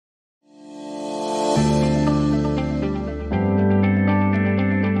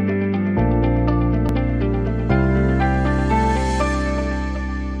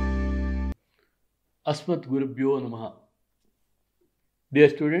Asmathguru Namaha. Dear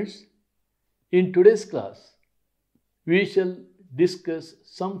students, in today's class, we shall discuss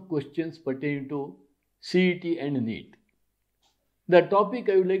some questions pertaining to CET and NEET. The topic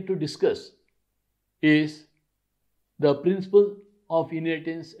I would like to discuss is the principle of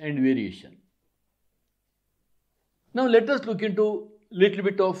inheritance and variation. Now let us look into a little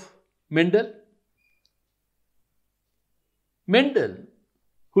bit of Mendel. Mendel,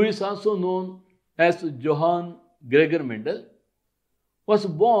 who is also known as Johann Gregor Mendel, was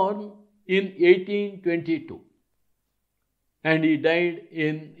born in 1822 and he died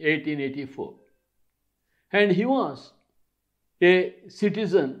in 1884. And he was a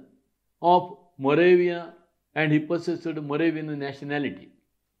citizen of Moravia and he possessed Moravian nationality.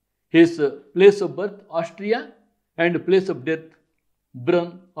 His place of birth, Austria, and place of death,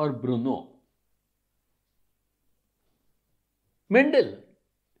 Brunn or Brno. Mendel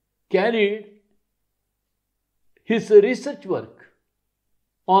carried his research work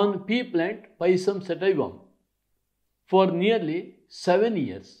on pea plant Pisum sativum for nearly 7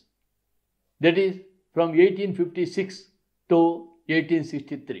 years, that is from 1856 to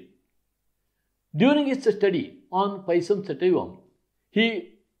 1863. During his study on Pisum sativum,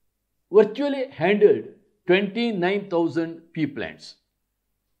 he virtually handled 29,000 pea plants.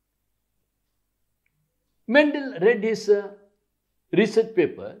 Mendel read his research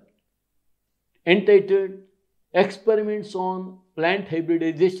paper entitled Experiments on Plant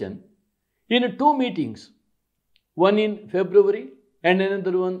Hybridization in 2 meetings, one in February and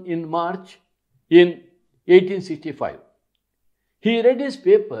another one in March in 1865. He read his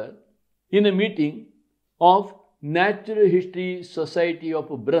paper in a meeting of Natural History Society of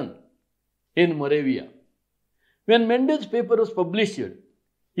Brunn in Moravia. When Mendel's paper was published in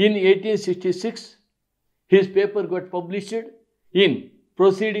 1866, his paper got published in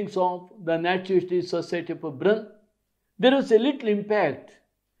Proceedings of the Natural History Society of Brunn. There was a little impact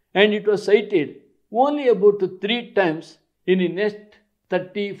and it was cited only about 3 times in the next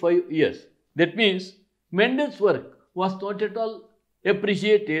 35 years. That means Mendel's work was not at all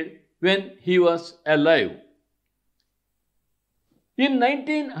appreciated when he was alive. In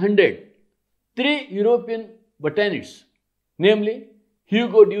 1900, 3 European botanists, namely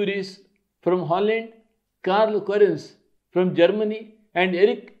Hugo Duris from Holland, Karl Correns from Germany, and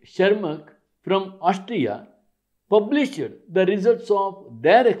Erich Schermach from Austria, published the results of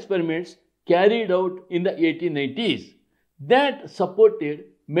their experiments carried out in the 1890s that supported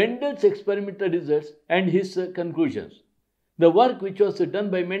Mendel's experimental results and his conclusions. The work which was done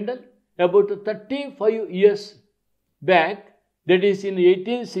by Mendel about 35 years back, that is in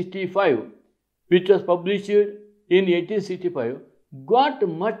 1865, which was published in 1865, got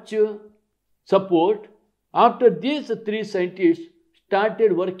much support after these 3 scientists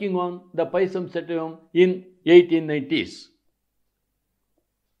started working on the Pisum sativum in 1890s.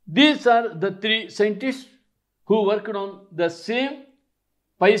 These are the 3 scientists who worked on the same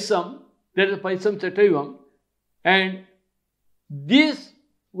Pisum, that is Pisum sativum, and this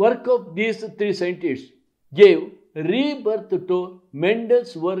work of these 3 scientists gave rebirth to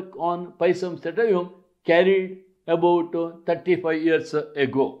Mendel's work on Pisum sativum carried about 35 years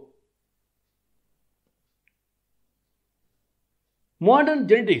ago. Modern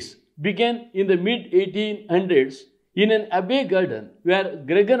genetics began in the mid-1800s in an abbey garden where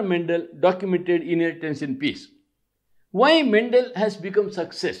Gregor Mendel documented inheritance in peas. Why Mendel has become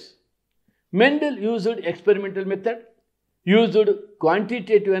success? Mendel used experimental method, used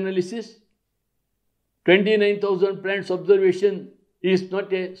quantitative analysis. 29,000 plants observation is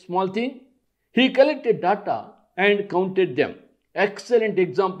not a small thing. He collected data and counted them. Excellent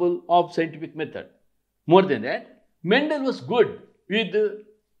example of scientific method. More than that, Mendel was good with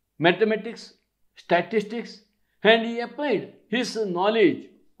mathematics, statistics, and he applied his knowledge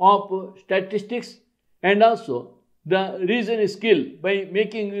of statistics and also the reasoning skill by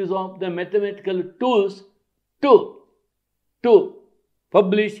making use of the mathematical tools to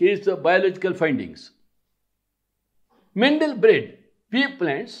publish his biological findings. Mendel bred pea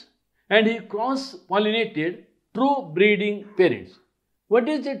plants and he cross-pollinated true breeding parents. What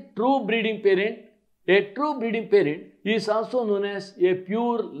is a true breeding parent? A true breeding parent is also known as a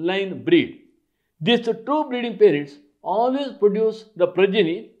pure line breed. These true breeding parents always produce the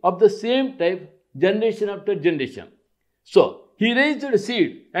progeny of the same type generation after generation. So, he raised the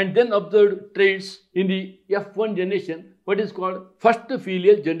seed and then observed traits in the F1 generation, what is called first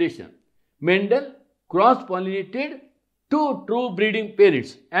filial generation. Mendel cross-pollinated 2 true breeding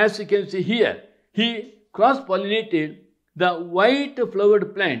parents. As you can see here, he cross-pollinated the white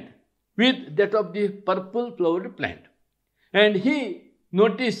flowered plant with that of the purple flowered plant. And he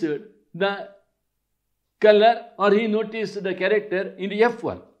noticed the color, or he noticed the character in the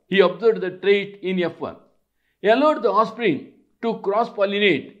F1. He observed the trait in F1. He allowed the offspring to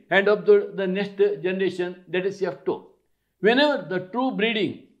cross-pollinate and observe the next generation, that is F2. Whenever the true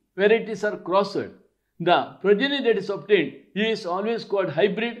breeding varieties are crossed, the progeny that is obtained is always called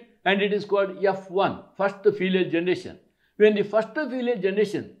hybrid, and it is called F1, first filial generation. When the first filial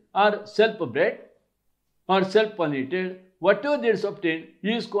generation are self-bred or self-pollinated, whatever that is obtained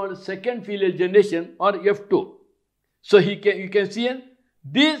is called second filial generation or F2. So you can see here,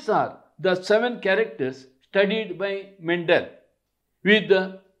 these are the 7 characters studied by Mendel with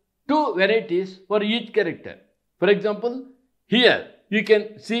the 2 varieties for each character. For example, here you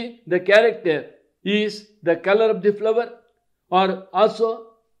can see the character is the color of the flower or also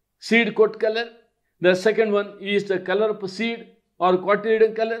seed coat color. The second one is the color of seed or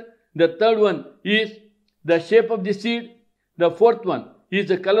cotyledon color. The third one is the shape of the seed. The fourth one is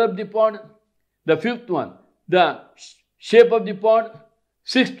the color of the pod. The fifth one, the shape of the pod.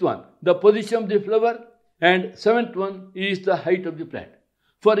 Sixth one, the position of the flower. And seventh one is the height of the plant.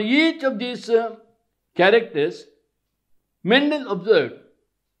 For each of these characters, Mendel observed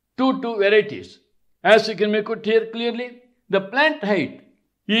two varieties. As you can make it here clearly, the plant height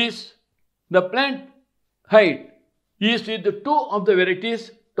is with the 2 of the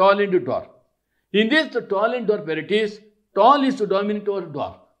varieties, tall and dwarf. In this, the tall and dwarf varieties, tall is dominant over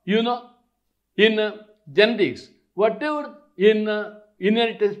dwarf. You know, in genetics, whatever in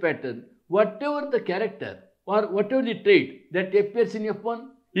inheritance pattern, whatever the character or whatever the trait that appears in F1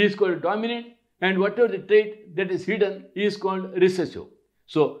 is called dominant, and whatever the trait that is hidden is called recessive.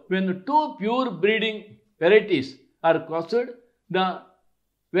 So, when the 2 pure breeding varieties are crossed, the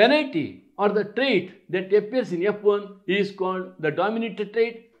variety or the trait that appears in F1 is called the dominant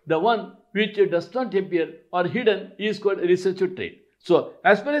trait. The one which does not appear or hidden is called recessive trait. So,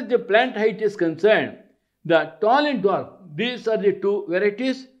 as far as the plant height is concerned, the tall and dwarf, these are the 2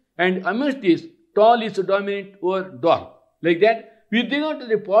 varieties, and amongst these, tall is dominant over dwarf. Like that, with regard to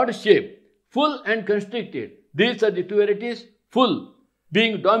the pod shape, full and constricted, these are the 2 varieties, full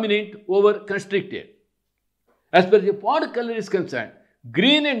being dominant over constricted. As per the pod color is concerned,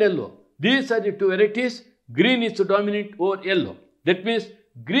 green and yellow, these are the 2 varieties, green is dominant over yellow. That means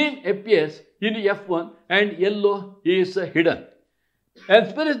green appears in F1 and yellow is hidden.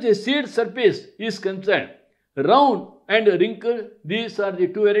 As far as the seed surface is concerned, round and wrinkled, these are the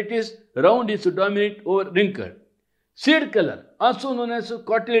 2 varieties, round is dominant over wrinkled. Seed color, also known as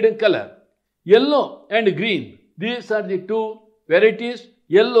cotyledon color, yellow and green, these are the 2 varieties,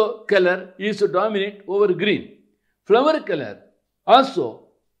 yellow color is dominant over green. Flower color, also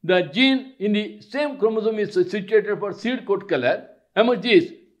the gene in the same chromosome is situated for seed coat color. Among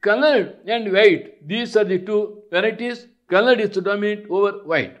these, colored and white, these are the 2 varieties, colored is dominant over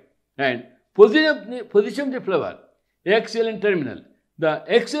white. And position of the flower, axial and terminal, the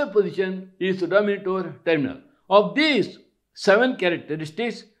axial position is dominant over terminal. Of these 7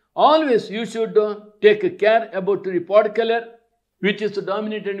 characteristics, always you should take care about the pod color, which is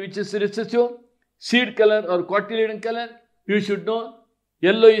dominant and which is recessive. Seed color or cotyledon color, you should know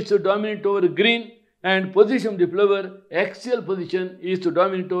yellow is dominant over green, and position of the flower, axial position is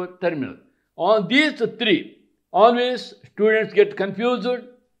dominant over terminal. On these 3, always students get confused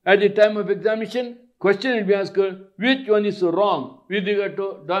at the time of examination. Question will be asked, which one is wrong with regard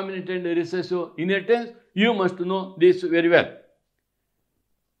to dominant and recessive inheritance? You must know this very well.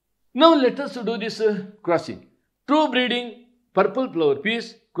 Now let us do this crossing. True breeding purple flower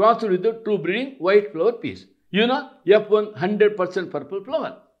piece crossed with the true breeding white flower piece. You know, F1 100% purple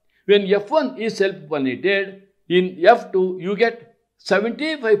flower. When F1 is self-pollinated, in F2 you get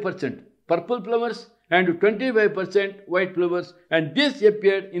 75% purple flowers and 25% white flowers, and this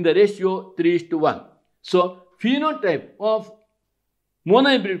appeared in the ratio 3:1. So, phenotype of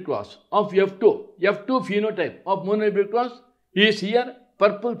monohybrid cross of F2 phenotype of monohybrid cross is here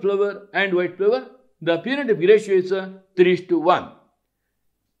purple flower and white flower. The phenotypic ratio is 3:1.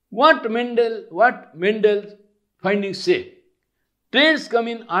 What Mendel's findings say? Traits come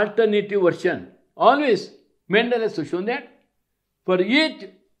in alternative version. Always Mendel has shown that for each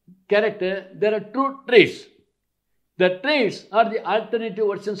character there are 2 traits. The traits are the alternative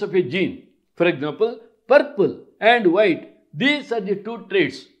versions of a gene. For example, purple and white, these are the 2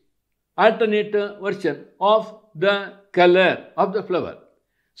 traits, alternate version of the color of the flower.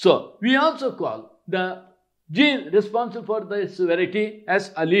 So, we also call the gene responsible for this variety as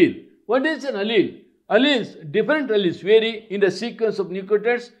allele. What is an allele? Different alleles vary in the sequence of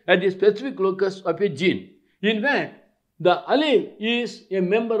nucleotides at the specific locus of a gene. In fact, the allele is a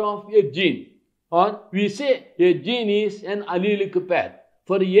member of a gene, or we say a gene is an allelic pair.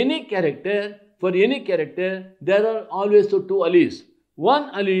 For any character, for any character, there are always two alleles.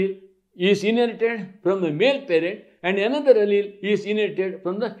 One allele is inherited from the male parent and another allele is inherited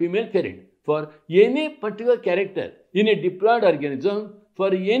from the female parent. For any particular character in a diploid organism,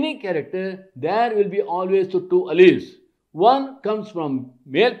 for any character, there will be always two alleles. One comes from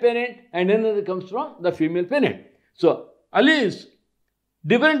male parent and another comes from the female parent. So, alleles,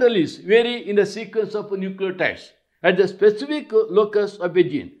 different alleles vary in the sequence of nucleotides at the specific locus of a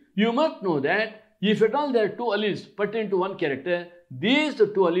gene. You must know that if at all there are two alleles pertaining to one character, these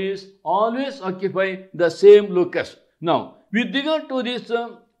two alleles always occupy the same locus. Now, with regard to this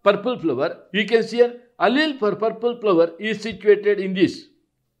purple flower, you can see here allele for purple flower is situated in this.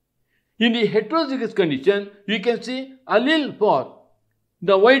 In the heterozygous condition, you can see allele for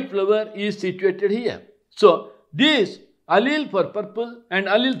the white flower is situated here. So, this allele for purple and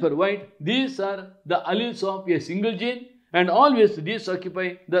allele for white, these are the alleles of a single gene and always these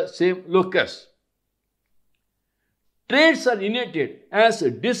occupy the same locus. Traits are inherited as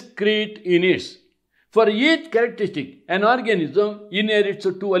discrete units. For each characteristic, an organism inherits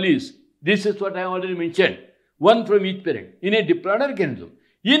two alleles. This is what I already mentioned. One from each parent. In a diploid organism,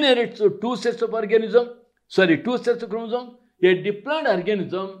 inherits two sets of chromosomes. A diploid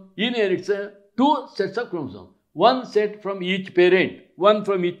organism inherits two sets of chromosomes. One set from each parent.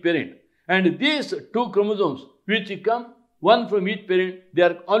 And these two chromosomes which come one from each parent, they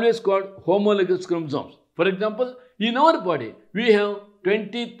are always called homologous chromosomes. For example, in our body, we have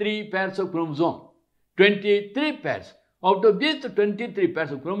 23 pairs of chromosomes. 23 pairs. Out of these 23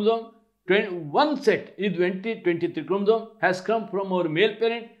 pairs of chromosomes, one set is 23 chromosomes has come from our male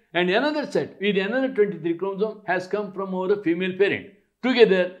parent and another set with another 23 chromosomes has come from our female parent.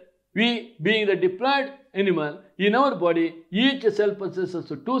 Together, we being the diploid animal, in our body, each cell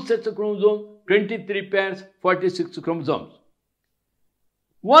possesses two sets of chromosomes, 23 pairs, 46 chromosomes.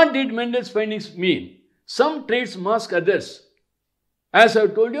 What did Mendel's findings mean? Some traits mask others. As I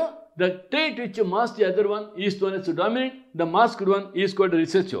have told you, the trait which masks the other one is known as dominant, the masked one is called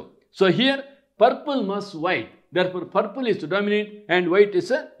recessive. So here, purple masks white, therefore purple is dominant and white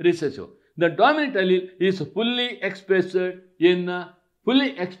is a recessive. The dominant allele is fully expressed in the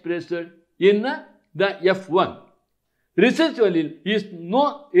F1. Recessive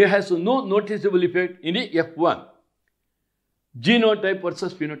allele has no noticeable effect in the F1. Genotype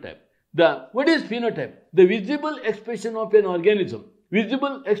versus phenotype. What is phenotype? The visible expression of an organism,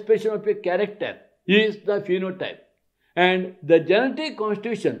 visible expression of a character is the phenotype. And the genetic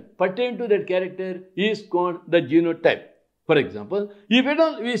constitution pertaining to that character is called the genotype. For example, if at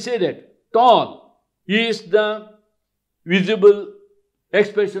all we say that tall is the visible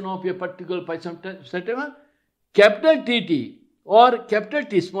expression of a particular percentage, capital TT or capital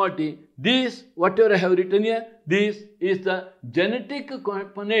T small t, this whatever I have written here, this is the genetic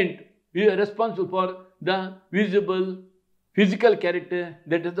component responsible for the visible physical character,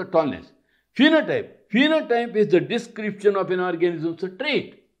 that is the tallness. Phenotype is the description of an organism's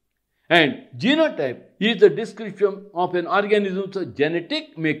trait, and genotype is the description of an organism's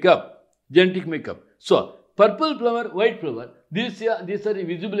genetic makeup. So, purple flower, white flower, these are the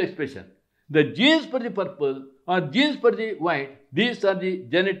visible expression. The genes for the purple or genes for the white, these are the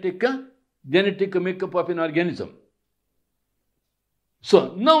genetic makeup of an organism.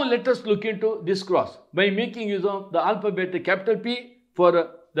 So, now let us look into this cross by making use of the alphabet capital P for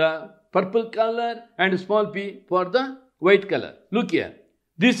the purple color and small p for the white color. Look here.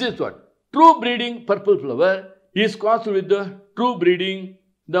 This is what? True breeding purple flower is crossed with the true breeding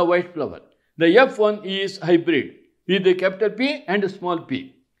the white flower. The F1 is hybrid with the capital P and small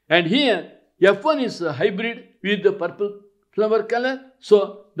p. And here F1 is a hybrid with the purple flower color.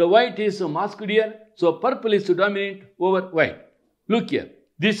 So the white is masked here. So purple is dominant over white. Look here.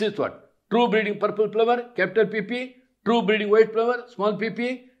 This is what? True breeding purple flower, capital PP. True breeding white flower, small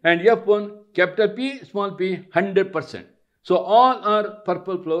pp. And F1, capital P, small p, 100%. So all are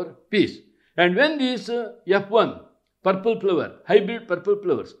purple flower P's. And when these F1 purple flower, hybrid purple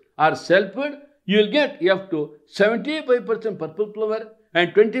flowers are selfed, you will get F2 75% purple flower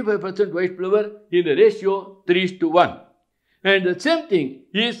and 25% white flower in the ratio 3:1. And the same thing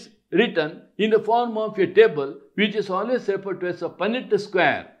is written in the form of a table which is always referred to as a Punnett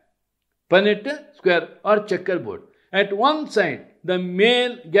square or checkerboard. At one side, the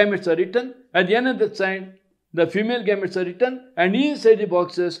male gametes are written, at the other side, the female gametes are written, and inside the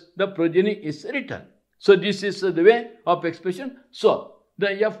boxes, the progeny is written. So, this is the way of expression. So, the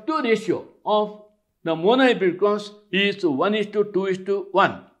F2 ratio of the monohybrid cross is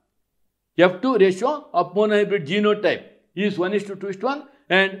 1:2:1. F2 ratio of monohybrid genotype is 1:2:1,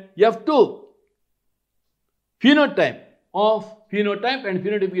 and F2 phenotype and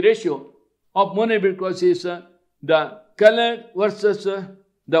phenotypic ratio of monohybrid cross is the colored versus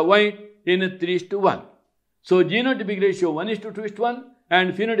the white in 3:1. So genotypic ratio 1:2:1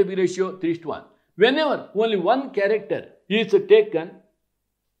 and phenotypic ratio 3:1. Whenever only one character is taken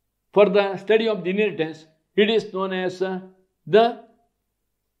for the study of the inheritance, it is known as the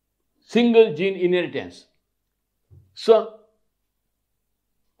single gene inheritance. So,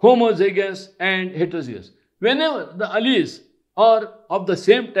 homozygous and heterozygous. Whenever the alleles are of the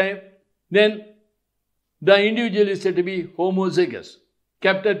same type, then the individual is said to be homozygous.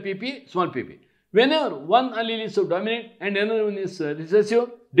 Capital PP, small pp. Whenever one allele is dominant and another one is recessive,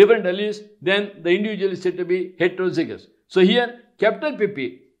 different alleles, then the individual is said to be heterozygous. So here, capital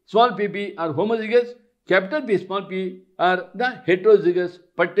PP, small pp are homozygous, capital P, small p are the heterozygous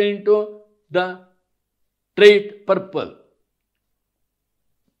pertaining to the trait purple.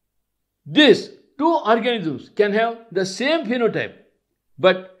 These two organisms can have the same phenotype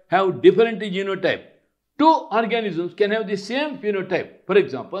but have different genotype. Two organisms can have the same phenotype. For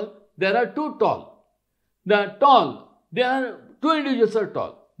example, there are two tall. Two individuals are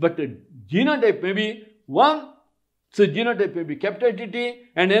tall, but the genotype may be one. So genotype may be capital T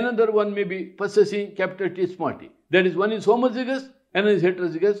and another one may be possessing capital T, small t. That is, one is homozygous, another is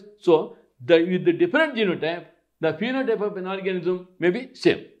heterozygous. So with the different genotype, the phenotype of an organism may be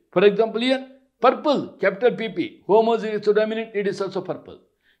same. For example, here purple, capital PP, homozygous to dominant, it is also purple.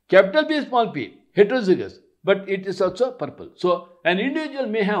 Capital P, small p, heterozygous, but it is also purple. So an individual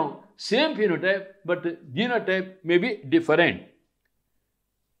may have same phenotype, but genotype may be different.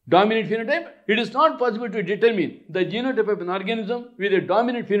 Dominant phenotype, it is not possible to determine the genotype of an organism with a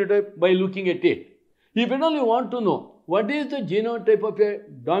dominant phenotype by looking at it. If you only want to know what is the genotype of a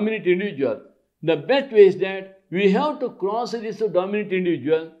dominant individual, the best way is that we have to cross this dominant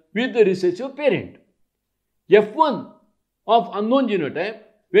individual with the recessive parent. F1 of unknown genotype,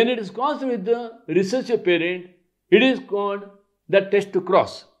 when it is crossed with the recessive parent, it is called the test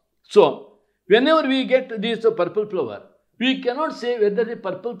cross. So, whenever we get this purple flower, we cannot say whether the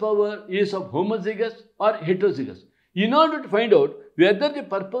purple flower is of homozygous or heterozygous. In order to find out whether the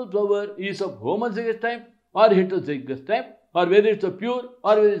purple flower is of homozygous type or heterozygous type, or whether it's a pure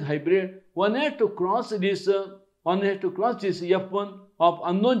or whether it's hybrid, one has to cross this F1 of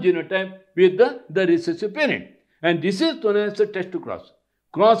unknown genotype with the recessive parent. And this is known as the test cross.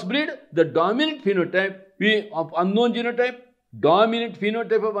 Crossbreed the dominant phenotype of unknown genotype, dominant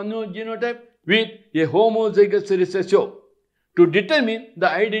phenotype of unknown genotype with a homozygous recessive to determine the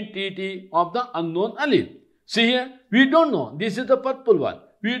identity of the unknown allele. See here, we don't know. This is the purple one.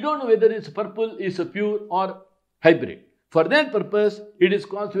 We don't know whether it's purple is a pure or hybrid. For that purpose, it is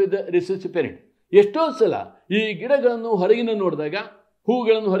crossed with the recessive parent. ಎಷ್ಟೋ ಸಲ ಈ ಗಿಡಗಳನ್ನು ಹೊರಗಿನ ನೋಡಿದಾಗ,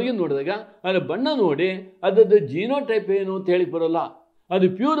 ಹೂಗಳನ್ನು ಹೊರಗಿನ ನೋಡಿದಾಗ ಅದರ ಬಣ್ಣ ನೋಡಿ ಅದರದ್ದು ಜೀನೋಟೈಪ್ ಏನು ಅಂತ ಹೇಳಿಕ್ ಬರೋಲ್ಲ. ಅದು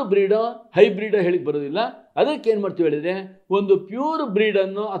ಪ್ಯೂರ್ ಬ್ರೀಡೋ ಹೈಬ್ರಿಡೋ ಹೇಳಿಕ್ ಬರೋದಿಲ್ಲ. ಅದಕ್ಕೆ ಏನು ಮಾಡ್ತೀವಿ ಹೇಳಿದ್ರೆ, ಒಂದು ಪ್ಯೂರ್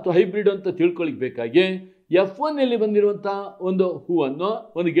ಬ್ರೀಡನ್ನು ಅಥವಾ ಹೈಬ್ರಿಡ್ ಅಂತ ತಿಳ್ಕೊಳ್ಳಿಕ್ ಬೇಕಾಗಿ F1ನಲ್ಲಿ ಬಂದಿರುವಂಥ ಒಂದು ಹೂವನ್ನು,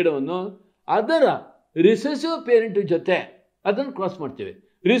 ಒಂದು ಗಿಡವನ್ನು ಅದರ ರಿಸೆಸಿವ್ ಪೇರೆಂಟ್ ಜೊತೆ ಅದನ್ನು ಕ್ರಾಸ್ ಮಾಡ್ತೀವಿ.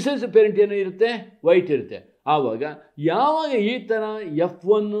 ರಿಸೆಸಿವ್ ಪೇರೆಂಟ್ ಏನೋ ಇರುತ್ತೆ, ವೈಟ್ ಇರುತ್ತೆ. ಆವಾಗ ಯಾವಾಗ ಈ ಥರ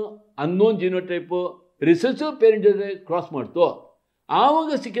F1 ಅನ್ನೋನ್ ಜಿನೋಟೈಪು ರಿಸೆಸಿವ್ ಪೇರೆಂಟ್ ಜೊತೆ ಕ್ರಾಸ್ ಮಾಡ್ತೋ,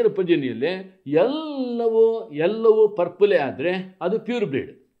 ಆವಾಗ ಸಿಕ್ಕಿರೋ ಪ್ರಜೆನಿಯಲ್ಲಿ ಎಲ್ಲವೂ ಪರ್ಪಲೇ ಆದರೆ ಅದು ಪ್ಯೂರ್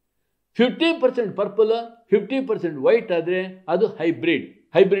ಬ್ರೀಡ್. 50% ಪರ್ಪಲ್ 50% ವೈಟ್ ಆದರೆ ಅದು ಹೈಬ್ರಿಡ್.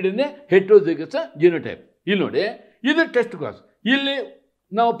 ಹೈಬ್ರಿಡ್ ಅಂದರೆ ಹೆಟ್ರೋಜಿಗಸ್ ಜಿನೋಟೈಪ್. ಇಲ್ಲಿ ನೋಡಿ, ಇದು ಟೆಸ್ಟ್ ಕ್ರಾಸ್. ಇಲ್ಲಿ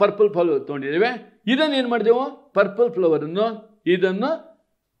ನಾವು ಪರ್ಪಲ್ ಫ್ಲವರ್ ತೊಗೊಂಡಿದ್ದೇವೆ. ಇದನ್ನು ಏನು ಮಾಡಿದೆವು, ಪರ್ಪಲ್ ಫ್ಲವರನ್ನು ಇದನ್ನು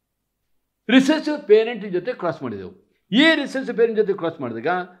ರಿಸೆಸಿವ್ ಪೇರೆಂಟ್ ಜೊತೆ ಕ್ರಾಸ್ ಮಾಡಿದೆವು. ಈ ರಿಸೆಸಿವ್ ಪೇರೆಂಟ್ ಜೊತೆ ಕ್ರಾಸ್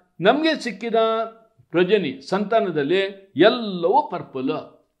ಮಾಡಿದಾಗ ನಮಗೆ ಸಿಕ್ಕಿದ ಪ್ರಜನಿ ಸಂತಾನದಲ್ಲಿ ಎಲ್ಲವೂ ಪರ್ಪಲ್.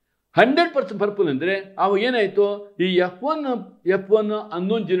 100% ಪರ್ಪಲ್ ಅಂದರೆ ಅವಾಗ ಏನಾಯಿತು, ಈ F1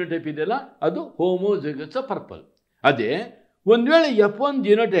 ಅನ್ನೋನ್ ಜಿನೋಟೈಪ್ ಇದೆಯಲ್ಲ ಅದು ಹೋಮೋಜಿಗಸ್ ಪರ್ಪಲ್. ಅದೇ ಒಂದು ವೇಳೆ F1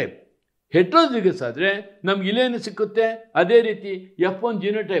 ಜಿನೋಟೈಪ್ ಹೆಟ್ರೋಜಿಗಸ್ ಆದರೆ ನಮ್ಗೆ ಇಲ್ಲೇನು ಸಿಕ್ಕುತ್ತೆ, ಅದೇ ರೀತಿ F1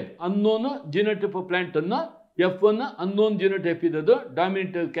 ಜಿನೋಟೈಪ್ ಅನ್ನೋನು ಜಿನೋಟೈಪ್ ಪ್ಲಾಂಟನ್ನು F1 ಅನ್ನೋನ್ ಜಿನೋಟೈಪ್ ಇದ್ದದ್ದು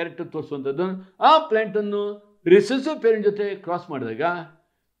ಡಾಮಿನೆಂಟ್ ಕ್ಯಾರೆಕ್ಟರ್ ತೋರಿಸುವಂಥದ್ದು, ಆ ಪ್ಲಾಂಟನ್ನು ರಿಸೆಸಿವ್ ಪೇರೆಂಟ್ ಜೊತೆ ಕ್ರಾಸ್ ಮಾಡಿದಾಗ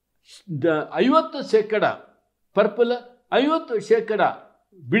 50% ಪರ್ಪಲ್ 50%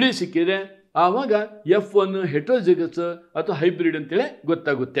 ಬಿಳಿ ಸಿಕ್ಕಿದೆ. ಆವಾಗ F1 ಹೆಟ್ರೋಜಿಗಸ್ ಅಥವಾ ಹೈಬ್ರಿಡ್ ಅಂತೇಳಿ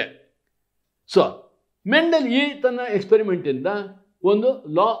ಗೊತ್ತಾಗುತ್ತೆ. ಸೊ ಮೆಂಡಲ್ ಈ ತನ್ನ ಎಕ್ಸ್ಪೆರಿಮೆಂಟಿಂದ ಒಂದು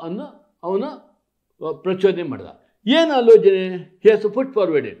ಲಾ ಅನ್ನು ಅವನು ಪ್ರಚೋದನೆ ಮಾಡಿದ. ಏನು ಆಲೋಚನೆ, ಹಿ ಹ್ಯಾಸ್ ಪುಟ್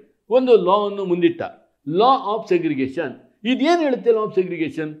ಫಾರ್ವರ್ಡೆಡ್, ಒಂದು ಲಾ ಅನ್ನು ಮುಂದಿಟ್ಟ, ಲಾ ಆಫ್ ಸೆಗ್ರಿಗೇಷನ್. ಇದೇನು ಹೇಳುತ್ತೆ law of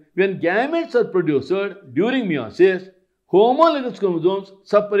segregation? When gametes R produced during meiosis, homologous chromosomes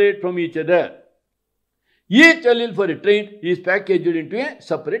separate from each other. Each allele for a trait is packaged into a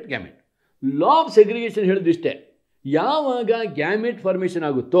separate gamete. Law of segregation ಹೇಳಿದಿಷ್ಟೇ, ಯಾವಾಗ gamete formation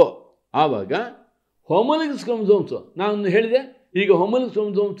ಆಗುತ್ತೋ ಆವಾಗ ಹೋಮೋಲಗಸ್ chromosomes ನಾನು ಹೇಳಿದೆ, ಈಗ ಹೋಮೋಲಗಸ್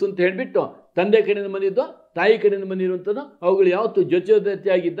chromosomes ಅಂತ ಹೇಳಿಬಿಟ್ಟು ತಂದೆ ಕಡೆಯಿಂದ ಬಂದಿದ್ದು ತಾಯಿ ಕಡೆಯಿಂದ ಬಂದಿರುವಂಥದ್ದು ಅವುಗಳು ಯಾವತ್ತು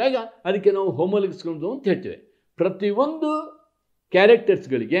ಜೊತೆಯಾಗಿದ್ದಾಗ ಅದಕ್ಕೆ ನಾವು ಹೋಮೋಲಗಸ್ ಕ್ರೋಮೋಸೋಮ್ ಅಂತ ಹೇಳ್ತೇವೆ. ಪ್ರತಿಯೊಂದು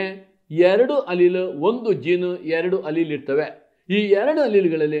ಕ್ಯಾರೆಕ್ಟರ್ಸ್ಗಳಿಗೆ 2 ಅಲೀಲ್, 1 ಜೀನು, 2 ಅಲೀಲ್ ಇರ್ತವೆ. ಈ 2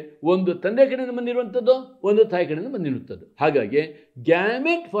 ಅಲೀಲ್ಗಳಲ್ಲಿ ಒಂದು ತಂದೆ ಕಡೆಯಿಂದ ಬಂದಿರುವಂಥದ್ದು, ಒಂದು ತಾಯಿ ಕಡೆಯಿಂದ ಬಂದಿರುವಂಥದ್ದು. ಹಾಗಾಗಿ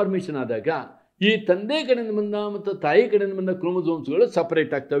ಗ್ಯಾಮೆಟ್ ಫಾರ್ಮೇಷನ್ ಆದಾಗ ಈ ತಂದೆ ಕಡೆಯಿಂದ ಬಂದ ಮತ್ತು ತಾಯಿ ಕಡೆಯಿಂದ ಬಂದ ಕ್ರೋಮೋಸೋಮ್ಸ್ಗಳು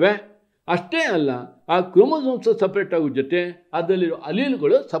ಸಪರೇಟ್ ಆಗ್ತವೆ. ಅಷ್ಟೇ ಅಲ್ಲ, ಆ ಕ್ರೋಮೋಸೋಮ್ಸ್ ಸಪರೇಟ್ ಆಗೋ ಜೊತೆ ಅದರಲ್ಲಿರೋ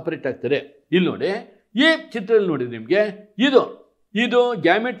ಅಲೀಲ್ಗಳು ಸಪರೇಟ್ ಆಗ್ತಾರೆ. ಇಲ್ಲಿ ನೋಡಿ, ಈ ಚಿತ್ರದಲ್ಲಿ ನೋಡಿದ್ರೆ ನಿಮಗೆ ಇದು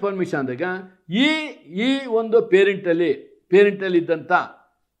ಗ್ಯಾಮೆಟ್ ಫಾರ್ಮೇಷನ್ ಆದಾಗ ಈ ಒಂದು ಪೇರೆಂಟಲ್ಲಿ ಇದ್ದಂಥ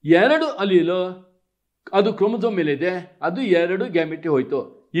 2 ಅಲೀಲು ಅದು ಕ್ರೋಮೋಸೋಮ್ ಮೇಲೆ ಇದೆ, ಅದು 2 ಗ್ಯಾಮೆಟ್ಗೆ ಹೋಯ್ತು.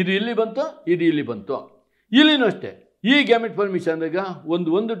 ಇದು ಇಲ್ಲಿ ಬಂತು, ಇದು ಇಲ್ಲಿ ಬಂತು. ಇಲ್ಲಿನೂ ಅಷ್ಟೇ, ಈ ಗ್ಯಾಮೆಟ್ ಫಾರ್ಮೇಷನ್ ಅಂದಾಗ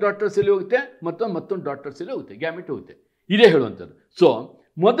ಒಂದು ಡಾಟರ್ ಸೆಲ್ ಹೋಗುತ್ತೆ, ಮತ್ತೊಂದು ಡಾಟರ್ ಸೆಲ್ ಹೋಗುತ್ತೆ, ಗ್ಯಾಮೆಟ್ ಹೋಗುತ್ತೆ. ಇದೇ ಹೇಳುವಂಥದ್ದು. ಸೊ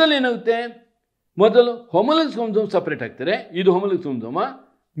ಮೊದಲು ಏನಾಗುತ್ತೆ, ಮೊದಲು ಹೋಮೋಲಗಸ್ ಕ್ರೋಮೋಸೋಮ್ ಸಪರೇಟ್ ಆಗ್ತಾರೆ. ಇದು ಹೋಮೋಲಗಸ್ ಕ್ರೋಮೋಸೋಮ್.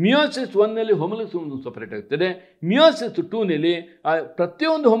 ಮಿಯೋಸಿಸ್ 1ನಲ್ಲಿ ಹೋಮೋಲಗಸ್ ಕ್ರೋಮೋಸೋಮ್ ಸಪರೇಟ್ ಆಗ್ತದೆ. ಮಿಯೋಸಿಸ್ 2ನಲ್ಲಿ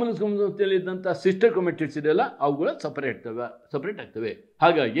ಪ್ರತಿಯೊಂದು ಹೋಮೋಲಗಸ್ ಕ್ರೋಮೋಸೋಮ್ನಲ್ಲಿ ಇದ್ದಂಥ ಸಿಸ್ಟರ್ ಕ್ರೋಮ್ಯಾಟಿಡ್ಸ್ ಇದೆಯಲ್ಲ ಅವುಗಳು ಸಪರೇಟ್ ಆಗ್ತವೆ.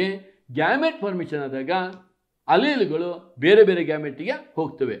 ಹಾಗಾಗಿ ಗ್ಯಾಮೆಟ್ ಫಾರ್ಮೇಷನ್ ಆದಾಗ ಅಲೀಲ್ಗಳು ಬೇರೆ ಬೇರೆ ಗ್ಯಾಮೆಟ್ಗೆ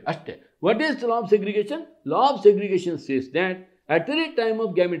ಹೋಗ್ತವೆ ಅಷ್ಟೇ. What is the law of segregation? Law of segregation says that at the time of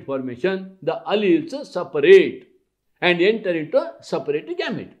gamete formation the alleles separate and enter into separate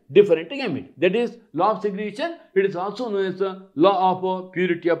gamete, different gamete. That is law of segregation. It is also known as the law of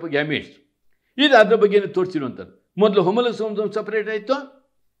purity of gametes. ಇದು ಅದರ ಬಗ್ಗೆ ತೋರಿಸಿರುವಂಥದ್ದು. ಮೊದಲು ಹೋಮೋಲಗಸ್ chromosome separate ಆಯಿತು,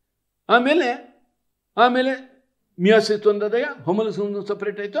 ಆಮೇಲೆ meiosis ಒಂದಾದಾಗ ಹೋಮೋಲಗಸ್ chromosome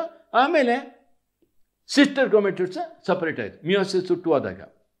separate ಆಯಿತು, ಆಮೇಲೆ sister ಕ್ರೋಮ್ಯಾಟಿಡ್ಸ್ separate ಆಯಿತು meiosis 2 ಆದಾಗ.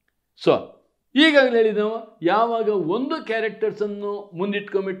 ಸೊ ಈಗಾಗಲೇ ಹೇಳಿದ ನಾವು ಯಾವಾಗ ಒಂದು ಕ್ಯಾರೆಕ್ಟರ್ಸನ್ನು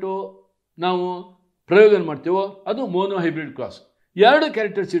ಮುಂದಿಟ್ಕೊಂಡ್ಬಿಟ್ಟು ನಾವು ಪ್ರಯೋಗ ಮಾಡ್ತೀವೋ ಅದು ಮೋನೋ ಹೈಬ್ರಿಡ್ ಕ್ರಾಸ್. 2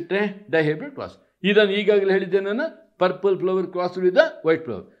 ಕ್ಯಾರೆಕ್ಟರ್ಸ್ ಇಟ್ಟರೆ ಡೈಹೈಬ್ರಿಡ್ ಕ್ರಾಸ್. ಇದನ್ನು ಈಗಾಗಲೇ ಹೇಳಿದ್ದೆ ನಾನು, purple flower cross with white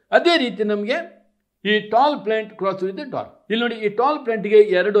flower. ಅದೇ ರೀತಿ ನಮಗೆ ಈ tall plant cross with dark. ಇಲ್ಲಿ ನೋಡಿ, ಈ ಟಾಲ್ ಪ್ಲಾಂಟ್ಗೆ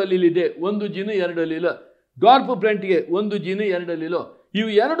 2 ಅಲೀಲ್ ಇದೆ, 1 ಜೀನು 2 ಅಲೀಲು. ಡ್ವಾರ್ಫ್ ಪ್ಲಾಂಟ್ಗೆ 1 ಜೀನು 2 ಅಲೀಲು. ಇವು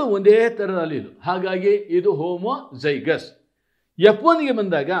 2 ಒಂದೇ ಥರದ ಅಲೀಲು. ಹಾಗಾಗಿ ಇದು ಹೋಮೋಜೈಗಸ್. F1ಗೆ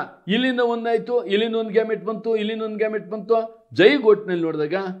ಬಂದಾಗ ಇಲ್ಲಿಂದ ಒಂದಾಯಿತು, ಇಲ್ಲಿಂದ ಒಂದು ಗ್ಯಾಮೆಟ್ ಬಂತು, ಇಲ್ಲಿಂದ ಒಂದು ಗ್ಯಾಮೆಟ್ ಬಂತು. ಜೈಗೋಟ್ನಲ್ಲಿ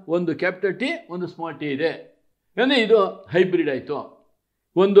ನೋಡಿದಾಗ ಒಂದು ಕ್ಯಾಪಿಟಲ್ ಟಿ, ಒಂದು ಸ್ಮಾಲ್ ಟಿ ಇದೆ. ಅಂದರೆ ಇದು ಹೈಬ್ರಿಡ್ ಆಯಿತು.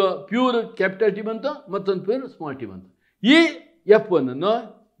 ಒಂದು ಪ್ಯೂರ್ ಕ್ಯಾಪಿಟಲ್ ಟಿ ಬಂತು, ಮತ್ತೊಂದು ಪ್ಯೂರ್ ಸ್ಮಾಲ್ ಟಿ ಬಂತು. ಈ F1ಅನ್ನು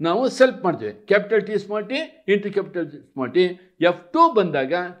ನಾವು ಸೆಲ್ಫ್ ಮಾಡ್ತೇವೆ, capital T small T into capital T small T. F2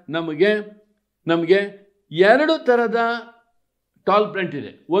 ಬಂದಾಗ ನಮಗೆ 2 ಥರದ ಟಾಲ್ ಪ್ಲಾಂಟ್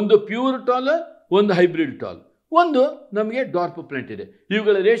ಇದೆ. ಒಂದು ಪ್ಯೂರ್ ಟಾಲ್, ಒಂದು ಹೈಬ್ರಿಡ್ ಟಾಲ್, ಒಂದು ನಮಗೆ ಡಾರ್ಫ್ ಪ್ಲಾಂಟ್ ಇದೆ.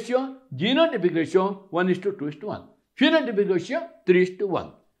 ಇವುಗಳ ratio genotypic ratio 1:2:1, phenotypic ratio 3:1.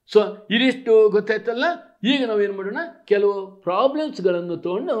 So ಇದಿಷ್ಟು ಗೊತ್ತಾಯ್ತಲ್ಲ. ಈಗ ನಾವೇನು ಮಾಡೋಣ, ಕೆಲವು ಪ್ರಾಬ್ಲಮ್ಸ್ಗಳನ್ನು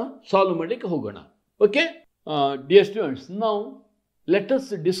ತೊಗೊಂಡು ಸಾಲ್ವ್ ಮಾಡಲಿಕ್ಕೆ ಹೋಗೋಣ. Okay dear students, now let us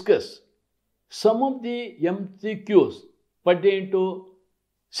discuss some of the MCQs pertaining to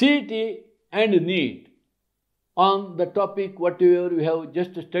CET and NEET on the topic whatever we have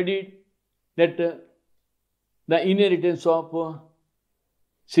just studied, that the inheritance of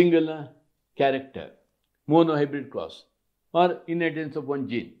single character, monohybrid cross, or inheritance of one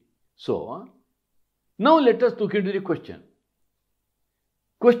gene. So now let us look into the question.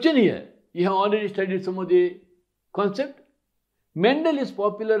 Question here, you have already studied some of the concept. Mendel is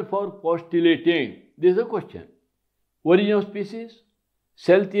popular for postulating, this is a question, origin of species,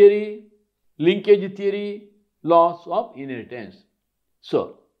 cell theory, linkage theory, laws of inheritance. So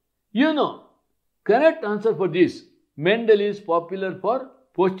you know, correct answer for this, Mendel is popular for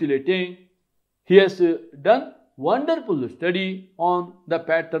postulating. He has done wonderful study on the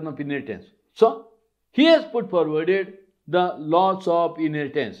pattern of inheritance. So he has put forwarded the laws of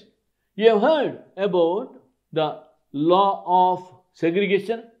inheritance. You have heard about the law of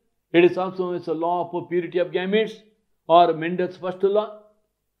segregation. It is also known as the law of purity of gametes, or Mendel's first law.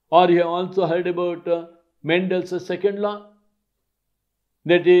 Or you have also heard about Mendel's second law,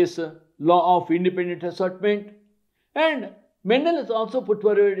 that is law of independent assortment. And Mendel has also put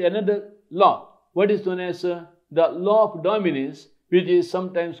forward another law, what is known as the law of dominance, which is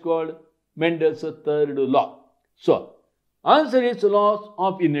sometimes called Mendel's third law. So answer is laws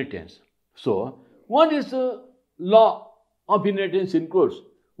of inheritance. So what is the law of inheritance includes?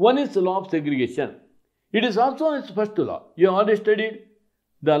 One is the law of segregation. It is also its first law. You have already studied.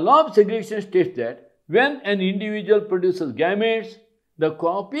 The law of segregation states that when an individual produces gametes, the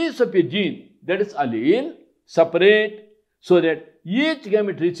copies of a gene, that is allele, separate so that each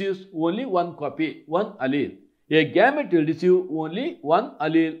gamete receives only one copy, one allele. A gamete will receive only one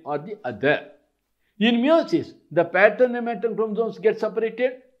allele or the other. In meiosis, the pattern and matrix chromosomes get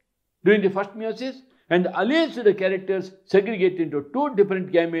separated. during the first meiosis, and the alleged characters segregate into two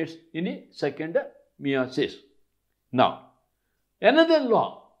different gametes in the second meiosis. Now, another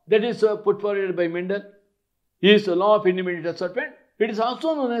law that is put forward by Mendel is the law of independent assortment. It is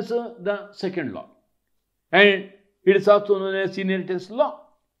also known as the second law, and it is also known as inheritance law,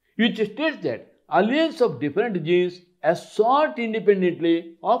 which states that alleles of different genes assort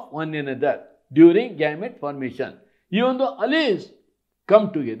independently of one another during gamete formation. Even though alleles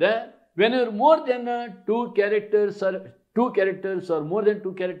come together, whenever more than two characters or more than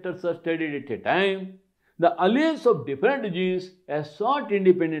two characters are studied at a time, the alleles of different genes assort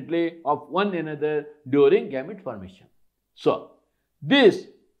independently of one another during gamete formation. So, this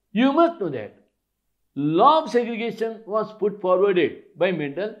you must know that law of segregation was put forwarded by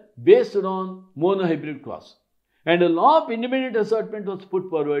Mendel based on monohybrid clause, and the law of independent assortment was put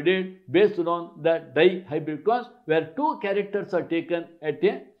forwarded based on the dihybrid clause, where two characters are taken at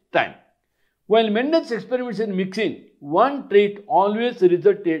a time. While Mendel's experiments in mixing one trait always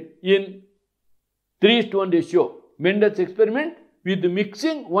resulted in 3:1 ratio, Mendel's experiment with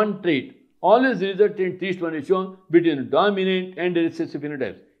mixing one trait always resulted in 3:1 ratio between dominant and recessive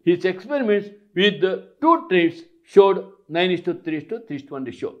phenotypes. His experiments with the two traits showed 9:3:3:1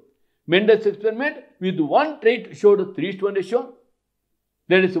 ratio. Mendel's experiment with one trait showed 3:1 ratio,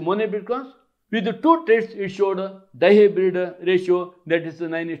 that is monohybrid clause. With the two traits, it showed a dihybrid ratio, that is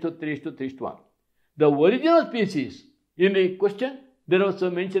 9:3:3:1. The original species, in the question, there was a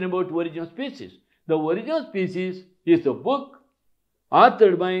mention about original species. The original species is a book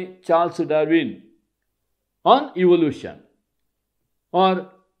authored by Charles Darwin on evolution or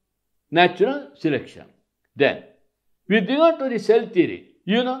natural selection. Then, with regard to the cell theory,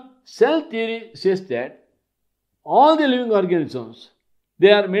 cell theory says that all the living organisms,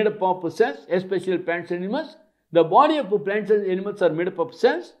 they are made up of cells, especially plants and animals. The body of plants and animals are made up of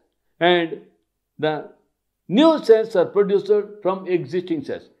cells, and the new cells are produced from existing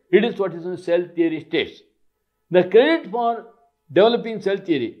cells. It is what is in cell theory states. The credit for developing cell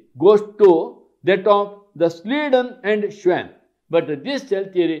theory goes to that of the Sleeden and Schwann, but this cell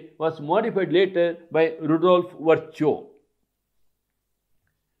theory was modified later by Rudolf Virchow.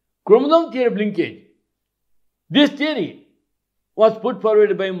 Chromosome theory of linkage. This theory was put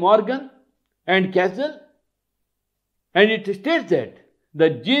forward by Morgan and Castle, and it states that the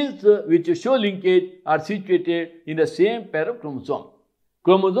genes which show linkage are situated in the same pair of chromosomes.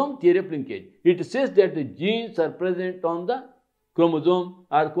 Chromosome theory of linkage. It says that the genes are present on the chromosome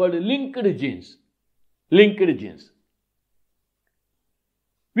are called linked genes. Linked genes.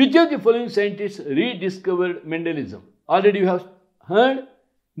 Which of the following scientists rediscovered Mendelism? Already you have heard.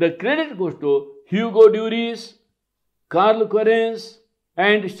 The credit goes to Hugo Duris, Karl Lorenz,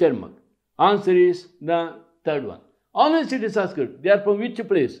 and Schermak. Answer is the third one. Always it is asked, they are from which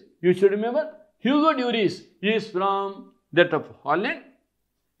place? You should remember, Hugo Duris is from that of Holland,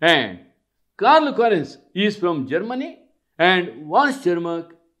 and Karl Lorenz is from Germany, and von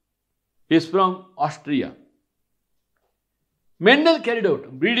Schermak is from Austria. Mendel carried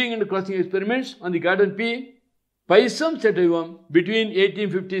out breeding and crossing experiments on the garden pea, Pisum sativum, between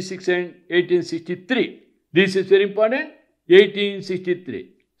 1856 and 1863. This is very important,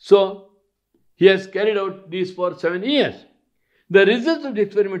 1863. So, he has carried out this for 7 years. The results of the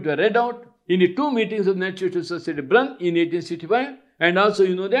experiment were read out in the 2 meetings of Natural Society Brunn in 1865, and also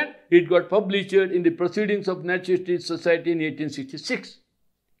you know that it got published in the Proceedings of Natural Society in 1866.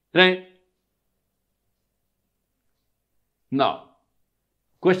 Right? Now,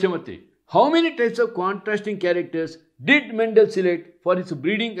 question number 3. How many types of contrasting characters did Mendel select for his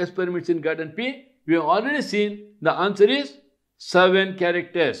breeding experiments in garden pea? We have already seen the answer is 7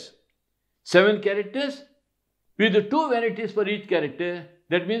 characters. 7 characters with 2 varieties for each character,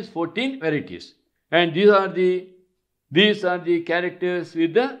 that means 14 varieties. And these are the characters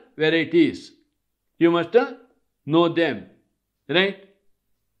with the varieties. You must know them, right?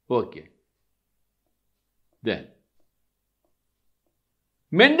 Okay. Then,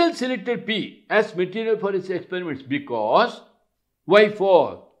 Mendel selected pea as material for his experiments because, why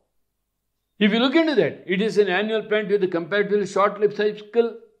for? If you look into that, it is an annual plant with a comparatively short life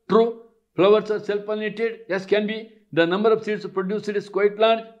cycle, true. Flowers are self-pollinated, yes, can be. The number of seeds produced is quite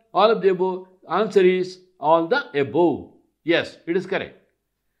large. All of the above. Answer is all the above. Yes, it is correct.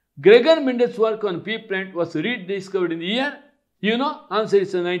 Gregor Mendel's work on pea plant was rediscovered in the year, answer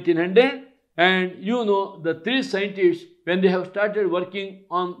is 1900. And the 3 scientists, when they have started working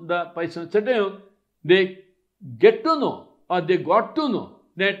on the Pisum sativum, they get to know, or they got to know,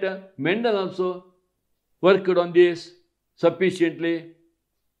 that Mendel also worked on this sufficiently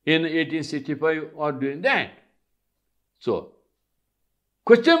in 1865 or during that. So,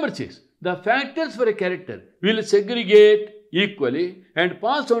 Question number 6. The factors for a character will segregate equally and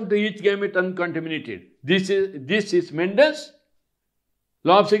pass on to each gamete uncontaminated. This is Mendel's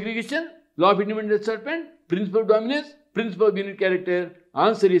law of segregation, law of independent assortment, principle of dominance, principle of unit character.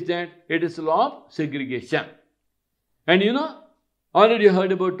 Answer is that it is law of segregation. And already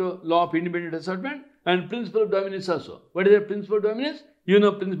heard about law of independent assortment and principle of dominance also. What is the principle of dominance?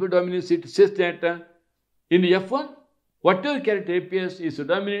 Principle of dominance, it says that in F1, whatever character appears is to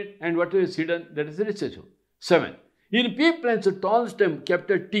dominate and whatever is hidden, that is recessive. 7. In pea plants, a tall stem,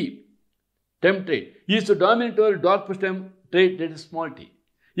 capital T, stem trait, is to dominate over dwarf stem trait, that is small t.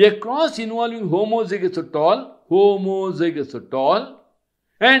 A cross involving homozygous tall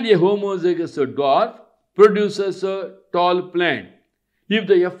and a homozygous dwarf produces a tall plant. If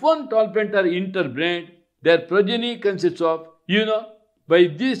the F1 tall plant are interbred, their progeny consists of, by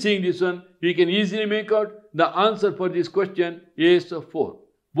seeing this one, we can easily make out the answer for this question is 4.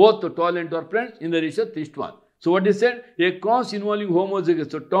 Both the tall and dwarf plants in the ratio 3:1. So what is said? A cross involving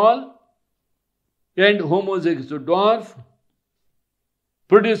homozygous tall and homozygous dwarf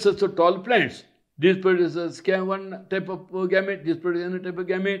produces tall plants. This produces one type of gamete, this produces another type of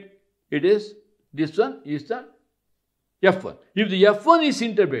gamete. This one is the F1. If the F1 is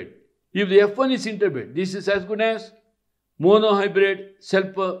interbred, this is as good as monohybrid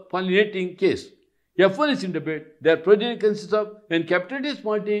self-pollinating case. F1 is interbred, their progeny consists of when capital T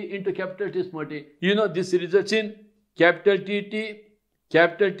small t into capital T small t. This results in capital T,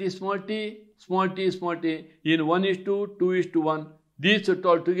 capital T small t, small t in 1:2, 2:1. These are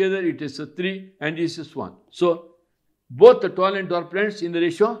all together, it is 3 and this is 1. So, both the tall and dwarf plants in the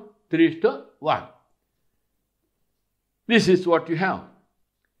ratio 3:1. This is what you have.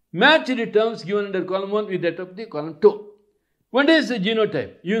 Match the terms given under column 1 with that of the column 2. What is the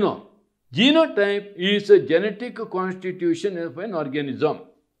genotype? Genotype is a genetic constitution of an organism.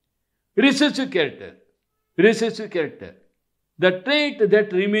 Recessive character. The trait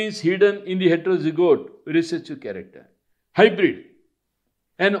that remains hidden in the heterozygote, recessive character. Hybrid.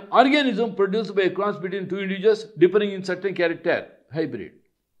 An organism produced by a cross between two individuals differing in certain character, hybrid.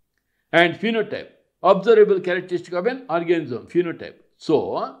 And phenotype, observable characteristic of an organism, phenotype.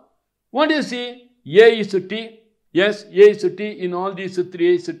 So, what do you see? A is T. Yes, A is T in all these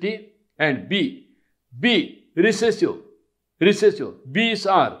three. A is T. And B, recessive. B is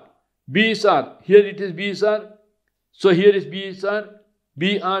R. Here it is B is R. So here is B is R.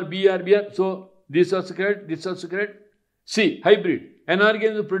 BR. So this also correct. C, hybrid. An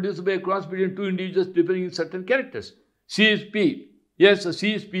organism produced by a cross between two individuals differing in certain characters. C is P. Yes,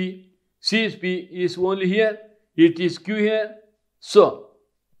 C is P. C is only here. It is Q here. So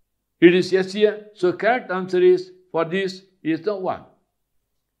it is S here. So correct answer is for this is the 1.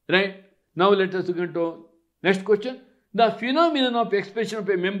 Right? Now let us go to next question. The phenomenon of expression of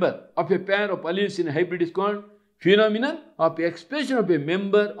a member of a pair of alleles in a hybrid is called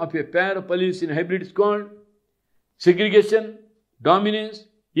segregation, dominance,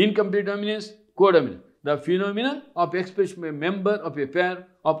 incomplete dominance, codominance. The phenomenon of expression of a member of a pair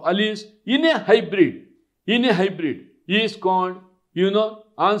of alleles in a hybrid is called,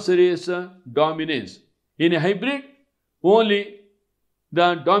 answer is dominance. In a hybrid, only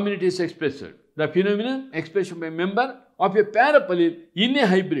the dominant is expressed. The phenomenon expression by a member of a pair of alleles in a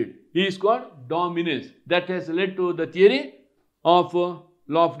hybrid is called dominance. That has led to the theory of law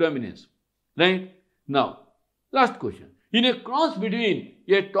of dominance. Right? Now, last question. In a cross between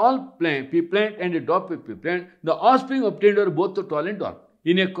a tall pea plant and a dwarf pea plant, the offspring obtained are both the tall and dwarf.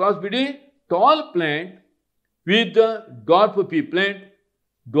 In a cross between tall plant with the dwarf pea plant,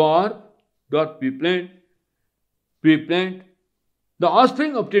 the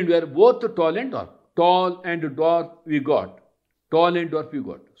offspring obtained were both tall and dwarf. Tall and dwarf we got.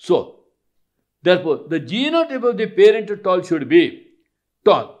 So, therefore, the genotype of the parent tall should be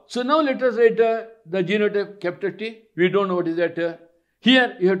tall. So, now let us write the genotype capital T. We don't know what is that.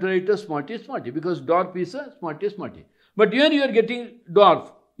 Here, you have to write a small t, because dwarf is a small t. But here you are getting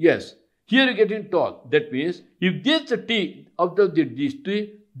dwarf. Yes. Here you are getting tall. That means, if this T, out of these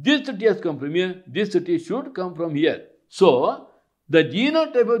three, this T has come from here, this T should come from here. So, the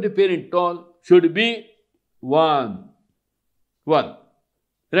genotype of the parent tall should be 1.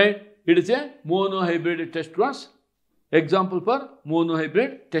 Right? It is a monohybrid test cross. Example for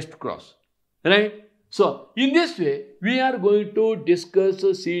monohybrid test cross. Right? So, in this way, we are going to discuss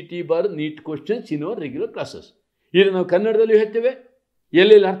CET bar NEET questions in our regular classes. ಇದು ನಾವು ಕನ್ನಡದಲ್ಲಿ ಹೇಳ್ತೇವೆ.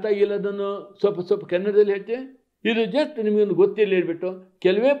 ಎಲ್ಲೆಲ್ಲಿ ಅರ್ಥ ಆಗಿಲ್ಲ ಅದನ್ನು ಸ್ವಲ್ಪ ಕನ್ನಡದಲ್ಲಿ ಹೇಳ್ತೇವೆ. ಇದು ಜಸ್ಟ್ ನಿಮಗೊಂದು ಗೊತ್ತಿಲ್ಲ ಹೇಳ್ಬಿಟ್ಟು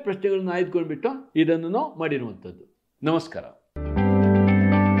ಕೆಲವೇ ಪ್ರಶ್ನೆಗಳನ್ನು ಆಯ್ದುಕೊಂಡ್ಬಿಟ್ಟು ಇದನ್ನು ನಾವು ಮಾಡಿರುವಂಥದ್ದು. ನಮಸ್ಕಾರ.